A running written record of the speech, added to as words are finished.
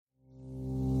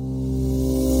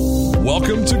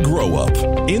Welcome to Grow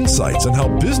Up, insights on how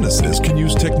businesses can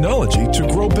use technology to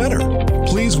grow better.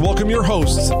 Please welcome your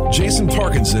hosts, Jason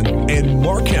Parkinson and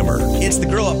Mark Hemmer. It's the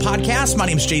Grow Up Podcast. My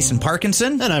name is Jason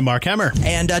Parkinson. And I'm Mark Hemmer.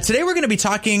 And today we're going to be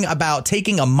talking about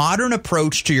taking a modern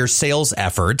approach to your sales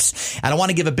efforts. And I want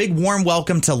to give a big warm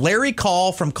welcome to Larry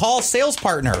Call from Call Sales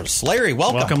Partners. Larry,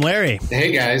 welcome. Welcome, Larry.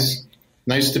 Hey, guys.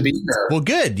 Nice to be here. Well,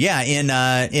 good. Yeah, in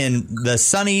the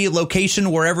sunny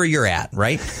location wherever you're at,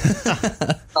 right?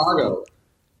 Chicago.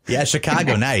 Yeah,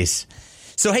 Chicago. Nice.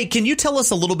 So, hey, can you tell us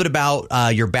a little bit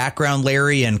about your background,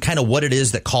 Larry, and kind of what it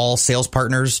is that Call Sales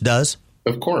Partners does?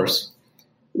 Of course.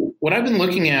 What I've been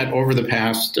looking at over the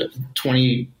past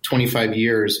 20, 25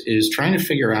 years is trying to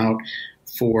figure out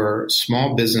for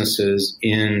small businesses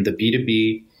in the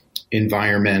B2B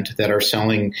environment that are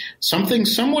selling something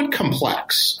somewhat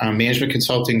complex, management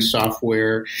consulting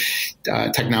software,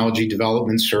 technology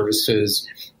development services,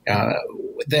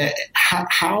 that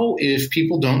how if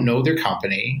people don't know their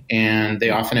company and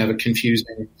they often have a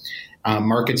confusing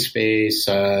market space,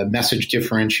 message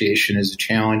differentiation is a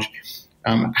challenge,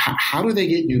 how do they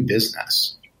get new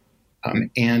business?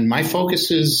 And my focus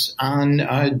is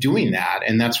on doing that.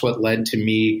 And that's what led to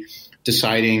me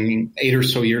deciding 8 or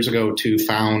so years ago to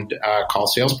found Call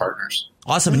Sales Partners.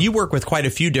 Awesome. And you work with quite a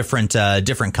few different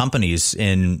companies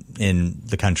in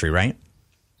the country, right?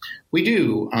 We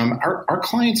do. Our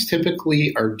clients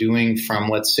typically are doing from,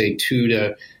 let's say, 2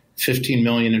 to 15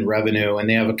 million in revenue, and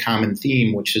they have a common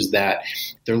theme, which is that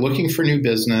they're looking for new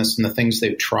business, and the things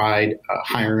they've tried,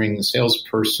 hiring a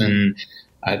salesperson,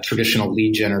 traditional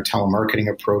lead gen or telemarketing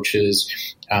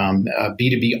approaches,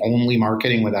 B2B only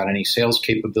marketing without any sales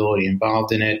capability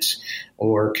involved in it,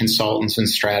 or consultants and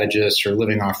strategists or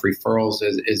living off referrals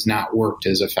is not worked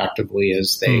as effectively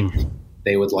as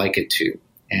they would like it to.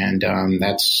 And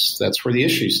that's where the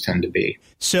issues tend to be.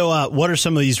 So what are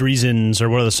some of these reasons, or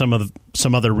what are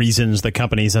some other reasons that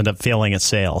companies end up failing at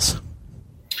sales?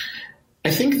 I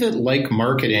think that, like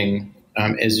marketing,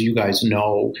 as you guys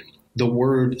know, the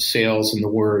word sales and the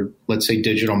word, let's say,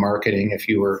 digital marketing, if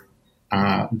you were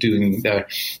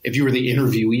if you were the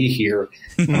interviewee here,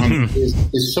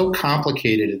 is so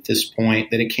complicated at this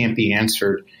point that it can't be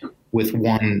answered with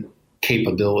one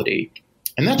capability.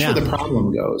 And that's where the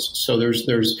problem goes. So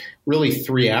there's really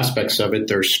 3 aspects of it.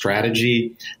 There's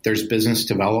strategy, there's business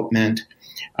development,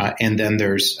 and then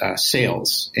there's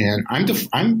sales. And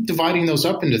I'm dividing those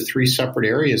up into 3 separate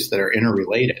areas that are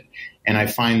interrelated. And I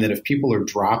find that if people are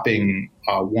dropping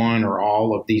one or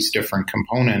all of these different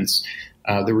components,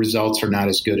 the results are not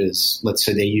as good as, let's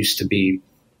say, they used to be,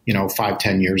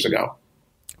 5-10 years ago.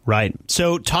 Right.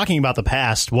 So talking about the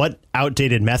past, what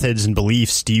outdated methods and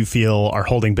beliefs do you feel are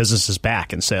holding businesses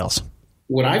back in sales?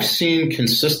 What I've seen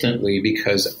consistently,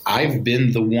 because I've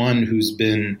been the one who's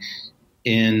been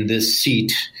in this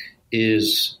seat,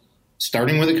 is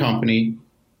starting with a company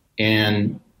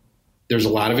and there's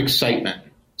a lot of excitement.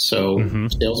 So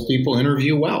salespeople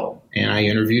interview well, and I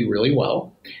interviewed really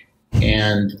well.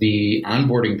 And the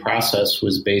onboarding process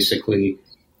was basically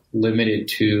limited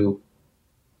to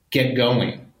get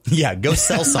going. Yeah, go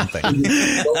sell something.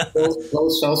 go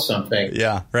sell something.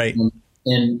 Yeah, right.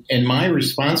 And my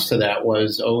response to that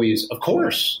was always, of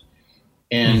course.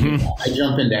 And I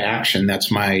jump into action.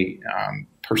 That's my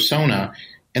persona.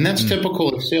 And that's typical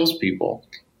of salespeople.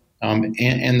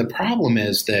 And the problem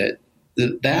is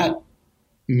that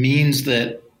means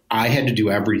that I had to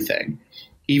do everything,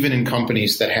 even in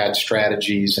companies that had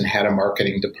strategies and had a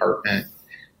marketing department.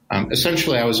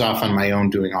 Essentially, I was off on my own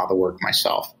doing all the work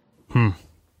myself.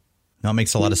 That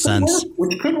makes a lot of sense.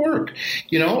 Which could work.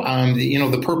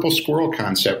 The purple squirrel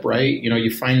concept, right? You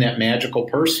find that magical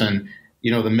person,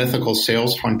 the mythical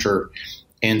sales hunter,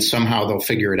 and somehow they'll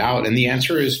figure it out. And the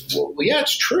answer is, well, yeah,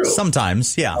 it's true.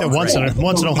 Sometimes, yeah. Once in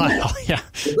a while, yeah.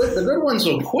 The good ones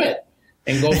will quit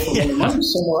and go for money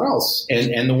somewhere else.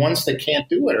 And the ones that can't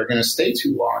do it are going to stay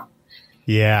too long.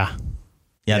 Yeah.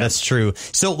 Yeah, that's true.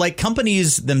 So like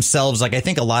companies themselves, like I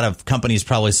think a lot of companies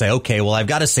probably say, okay, well, I've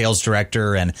got a sales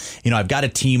director and, I've got a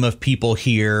team of people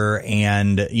here.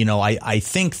 And, I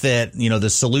think that, the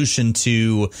solution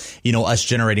to, us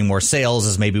generating more sales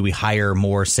is maybe we hire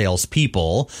more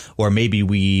salespeople, or maybe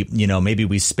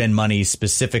we spend money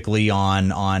specifically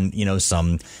on,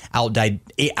 some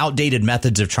outdated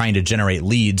methods of trying to generate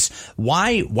leads.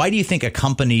 Why do you think a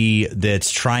company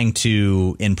that's trying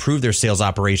to improve their sales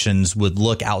operations would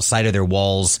look outside of their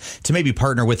walls to maybe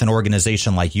partner with an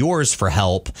organization like yours for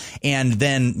help? And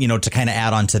then, to kind of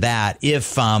add on to that,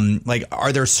 if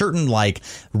are there certain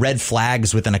red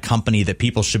flags within a company that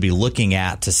people should be looking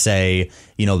at to say,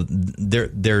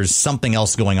 there's something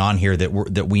else going on here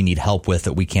that we need help with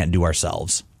that we can't do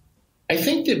ourselves? I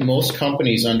think that most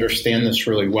companies understand this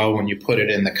really well when you put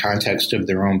it in the context of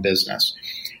their own business.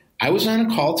 I was on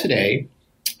a call today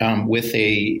with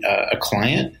a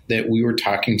client that we were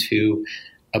talking to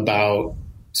about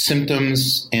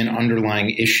symptoms and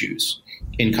underlying issues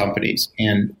in companies.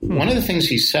 And one of the things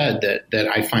he said that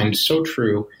I find so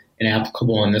true and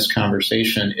applicable in this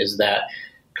conversation is that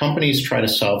companies try to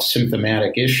solve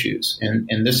symptomatic issues.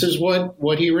 And this is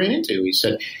what he ran into. He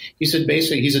said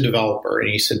basically he's a developer, and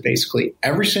he said basically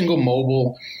every single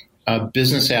mobile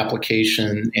business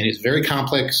application and his very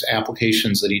complex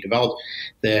applications that he developed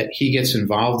that he gets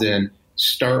involved in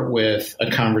start with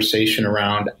a conversation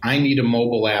around, I need a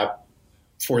mobile app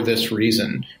for this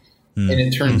reason. And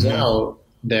it turns out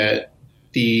that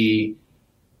the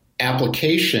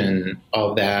application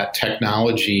of that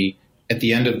technology at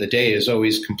the end of the day is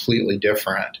always completely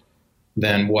different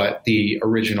than what the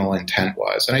original intent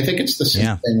was. And I think it's the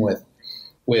same thing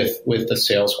with the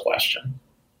sales question.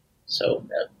 So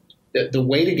the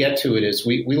way to get to it is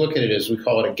we look at it as, we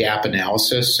call it a gap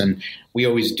analysis. And we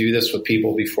always do this with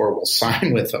people before we'll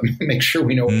sign with them, make sure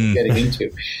we know what we're getting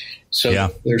into. So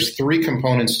there's 3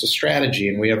 components to strategy,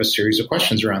 and we have a series of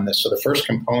questions around this. So the first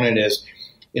component is,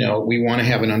 we want to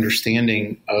have an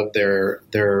understanding of their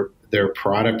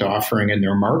product offering in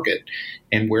their market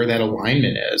and where that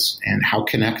alignment is and how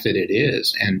connected it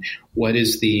is and what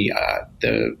is the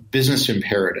business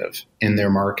imperative in their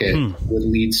market would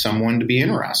lead someone to be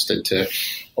interested to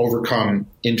overcome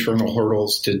internal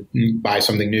hurdles to buy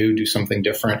something new, do something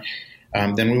different.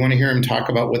 Then we want to hear them talk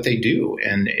about what they do.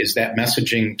 And is that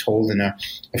messaging told in an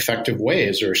effective way?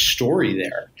 Is there a story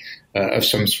there of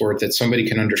some sort that somebody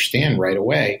can understand right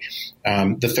away?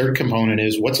 The third component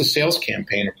is, what's a sales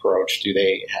campaign approach? Do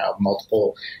they have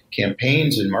multiple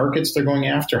campaigns and markets they're going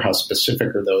after? How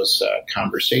specific are those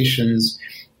conversations?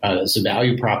 Is the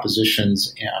value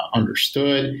propositions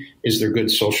understood? Is there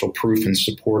good social proof and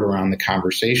support around the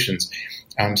conversations?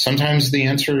 Sometimes the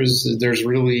answer is there's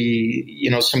really,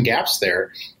 some gaps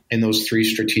there in those 3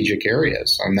 strategic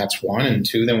areas. That's 1. And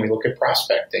 2, then we look at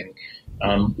prospecting.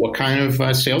 What kind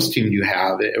of sales team do you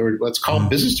have? Or let's call it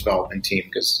business development team,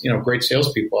 because, great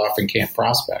salespeople often can't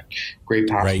prospect. Great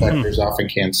prospectors often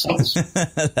can't sell.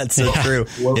 That's so true.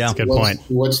 Good point.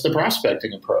 What's the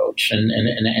prospecting approach? And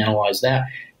analyze that.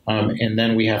 And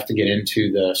then we have to get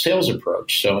into the sales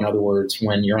approach. So in other words,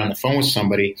 when you're on the phone with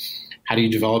somebody, how do you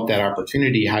develop that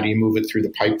opportunity? How do you move it through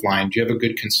the pipeline? Do you have a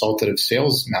good consultative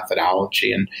sales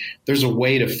methodology? And there's a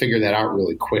way to figure that out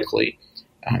really quickly.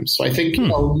 So I think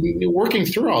working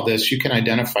through all this, you can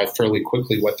identify fairly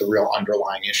quickly what the real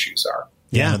underlying issues are.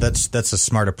 Yeah, that's a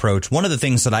smart approach. One of the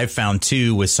things that I've found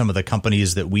too with some of the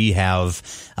companies that we have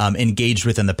engaged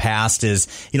with in the past is,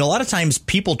 a lot of times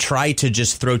people try to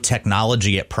just throw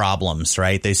technology at problems,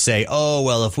 right? They say, oh,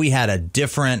 well, if we had a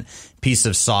different piece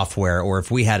of software, or if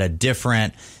we had a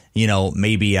different,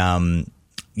 maybe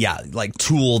like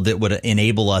tool that would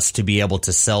enable us to be able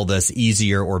to sell this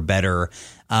easier or better.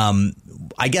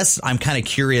 I guess I'm kind of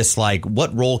curious, like,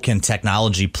 what role can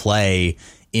technology play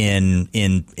in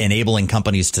enabling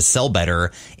companies to sell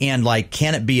better? And like,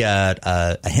 can it be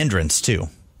a hindrance too?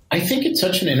 I think it's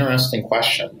such an interesting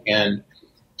question. And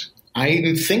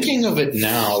I'm thinking of it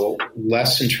now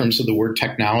less in terms of the word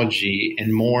technology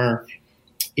and more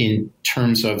in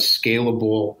terms of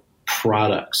scalable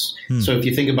products. So if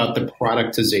you think about the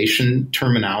productization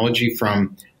terminology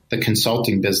from the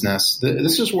consulting business,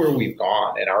 this is where we've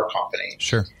gone at our company.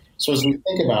 Sure. So as we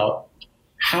think about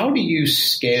how do you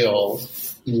scale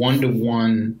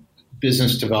one-to-one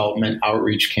business development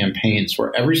outreach campaigns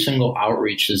where every single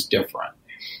outreach is different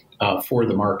for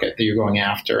the market that you're going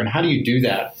after, and how do you do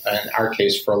that, in our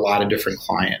case, for a lot of different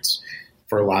clients,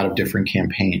 for a lot of different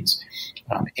campaigns?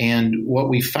 And what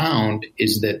we found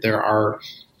is that there are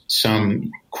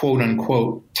some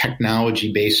quote-unquote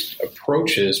technology-based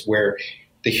approaches where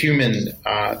the human,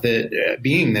 the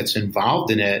being that's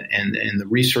involved in it and the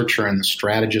researcher and the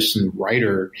strategist and the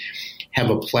writer have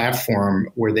a platform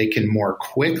where they can more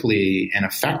quickly and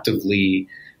effectively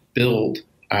build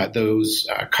those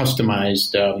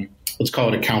customized, let's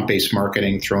call it account-based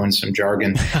marketing, throw in some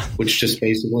jargon, which just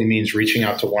basically means reaching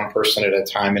out to one person at a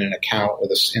time in an account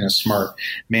in a smart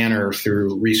manner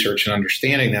through research and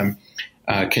understanding them,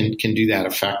 can do that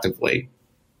effectively.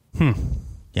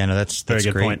 Yeah, no, that's very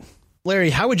good great point.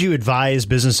 Larry, how would you advise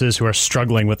businesses who are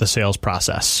struggling with the sales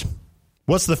process?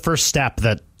 What's the first step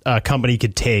that a company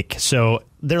could take? So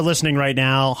they're listening right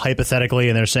now, hypothetically,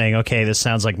 and they're saying, okay, this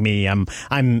sounds like me. I'm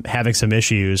having some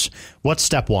issues. What's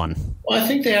step 1? Well, I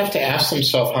think they have to ask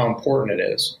themselves how important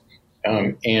it is.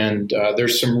 And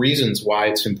there's some reasons why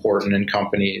it's important in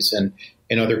companies, and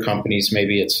in other companies,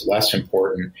 maybe it's less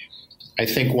important. I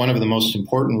think one of the most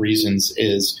important reasons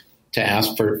is to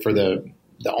ask for the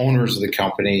owners of the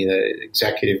company, the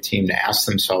executive team, to ask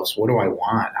themselves, what do I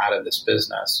want out of this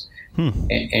business?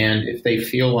 And if they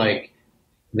feel like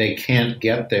they can't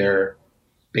get there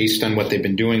based on what they've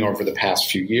been doing over the past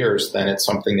few years, then it's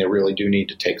something they really do need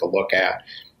to take a look at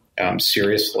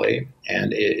seriously.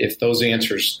 And if those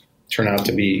answers turn out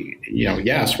to be,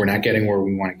 yes, we're not getting where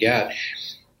we want to get,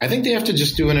 I think they have to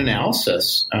just do an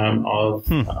analysis of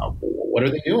what are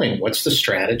they doing? What's the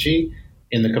strategy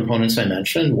in the components I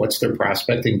mentioned? What's their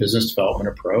prospecting business development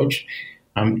approach?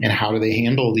 And how do they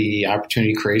handle the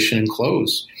opportunity creation and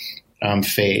close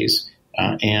phase?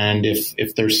 And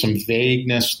if there's some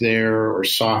vagueness there or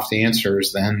soft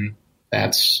answers, then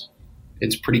it's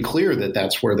pretty clear that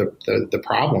that's where the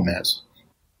problem is.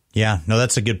 Yeah, no,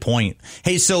 that's a good point.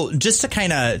 Hey, so just to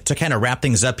kind of wrap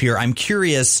things up here, I'm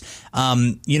curious,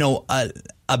 a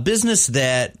business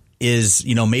that is,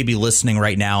 maybe listening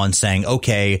right now and saying,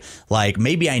 okay, like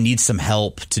maybe I need some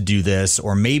help to do this,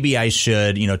 or maybe I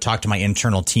should, talk to my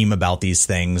internal team about these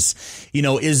things.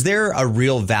 Is there a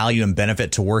real value and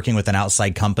benefit to working with an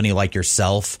outside company like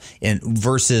yourself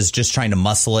versus just trying to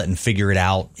muscle it and figure it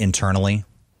out internally?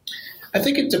 I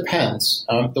think it depends.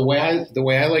 The way I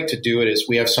like to do it is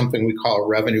we have something we call a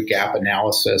revenue gap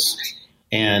analysis.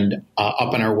 And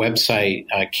up on our website,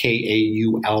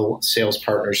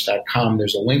 kaulsalespartners.com,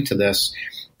 there's a link to this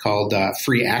called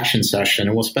Free Action Session,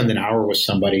 and we'll spend an hour with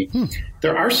somebody.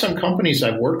 There are some companies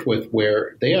I've worked with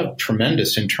where they have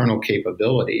tremendous internal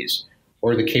capabilities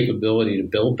or the capability to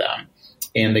build them,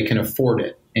 and they can afford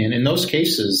it. And in those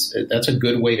cases, that's a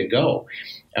good way to go.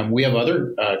 We have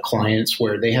other clients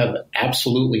where they have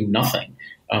absolutely nothing.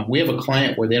 We have a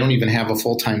client where they don't even have a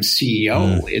full-time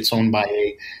CEO. It's owned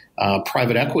by a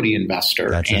private equity investor.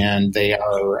 Gotcha. And they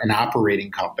are an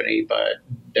operating company, but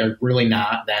they're really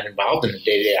not that involved in the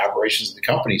day-to-day operations of the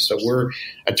company. So we're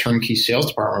a turnkey sales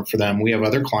department for them. We have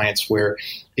other clients where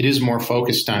it is more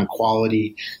focused on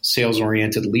quality,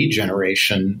 sales-oriented lead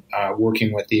generation,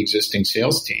 working with the existing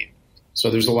sales team. So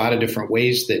there's a lot of different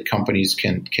ways that companies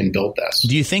can build this.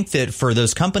 Do you think that for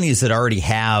those companies that already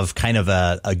have kind of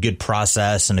a good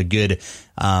process and a good,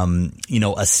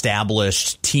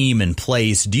 established team in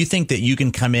place, do you think that you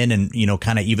can come in and,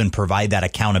 kind of even provide that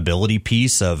accountability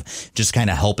piece of just kind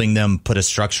of helping them put a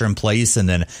structure in place and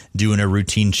then doing a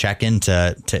routine check-in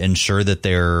to ensure that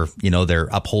they're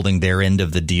upholding their end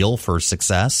of the deal for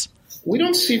success? We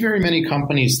don't see very many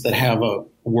companies that have a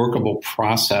workable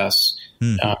process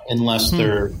unless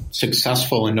they're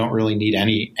successful and don't really need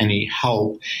any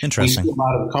help. Interesting. We see a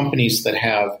lot of companies that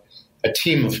have a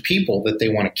team of people that they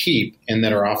want to keep and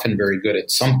that are often very good at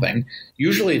something.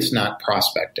 Usually it's not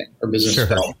prospecting or business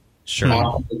development. Sure.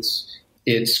 Often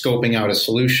it's scoping out a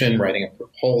solution, writing a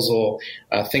proposal,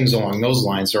 things along those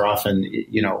lines. Are often,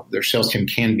 their sales team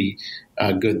can be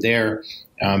good there.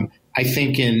 I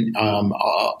think in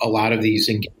a lot of these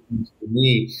engagements for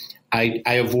me, I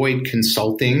avoid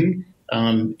consulting.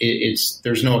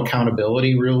 There's no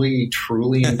accountability really,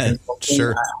 truly in consulting.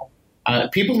 Sure.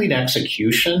 People need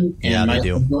execution, and they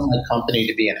do. I want my company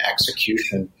to be an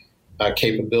execution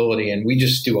capability, and we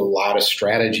just do a lot of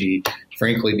strategy,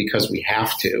 frankly, because we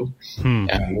have to.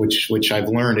 Which I've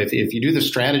learned, if you do the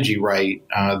strategy right,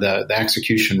 the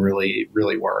execution really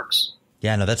works.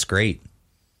 Yeah, no, that's great.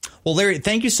 Well, Larry,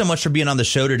 thank you so much for being on the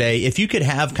show today. If you could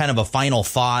have kind of a final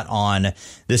thought on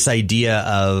this idea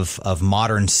of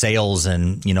modern sales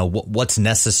and, what's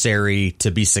necessary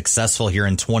to be successful here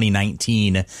in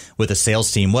 2019 with a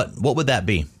sales team, what would that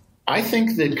be? I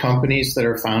think that companies that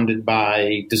are founded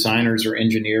by designers or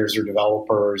engineers or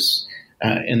developers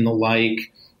and the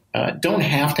like don't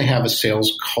have to have a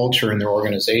sales culture in their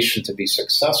organization to be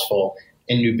successful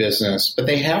in new business, but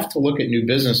they have to look at new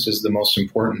business as the most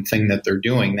important thing that they're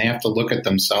doing. They have to look at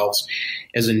themselves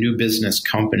as a new business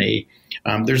company.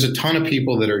 There's a ton of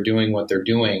people that are doing what they're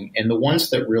doing, and the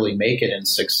ones that really make it and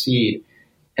succeed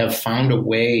have found a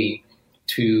way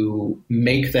to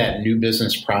make that new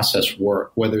business process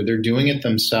work, whether they're doing it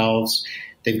themselves,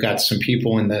 they've got some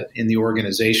people in the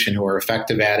organization who are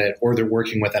effective at it, or they're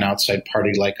working with an outside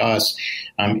party like us.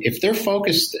 If they're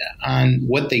focused on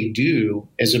what they do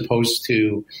as opposed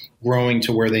to growing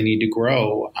to where they need to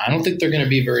grow, I don't think they're going to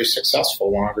be very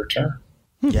successful longer term.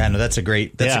 Yeah, no, that's a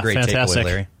great takeaway,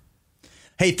 Larry.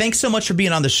 Hey, thanks so much for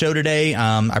being on the show today.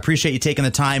 I appreciate you taking the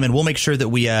time, and we'll make sure that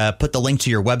we put the link to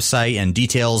your website and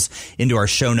details into our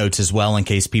show notes as well, in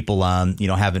case people have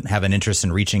an interest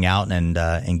in reaching out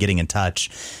and getting in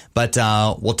touch. But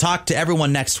we'll talk to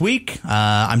everyone next week.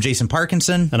 I'm Jason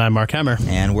Parkinson, and I'm Mark Hemmer,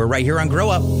 and we're right here on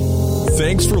Grow Up.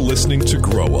 Thanks for listening to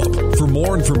Grow Up. For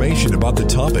more information about the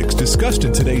topics discussed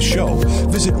in today's show,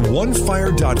 visit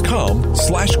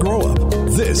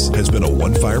onefire.com/growup. This has been a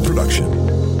One Fire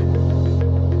production.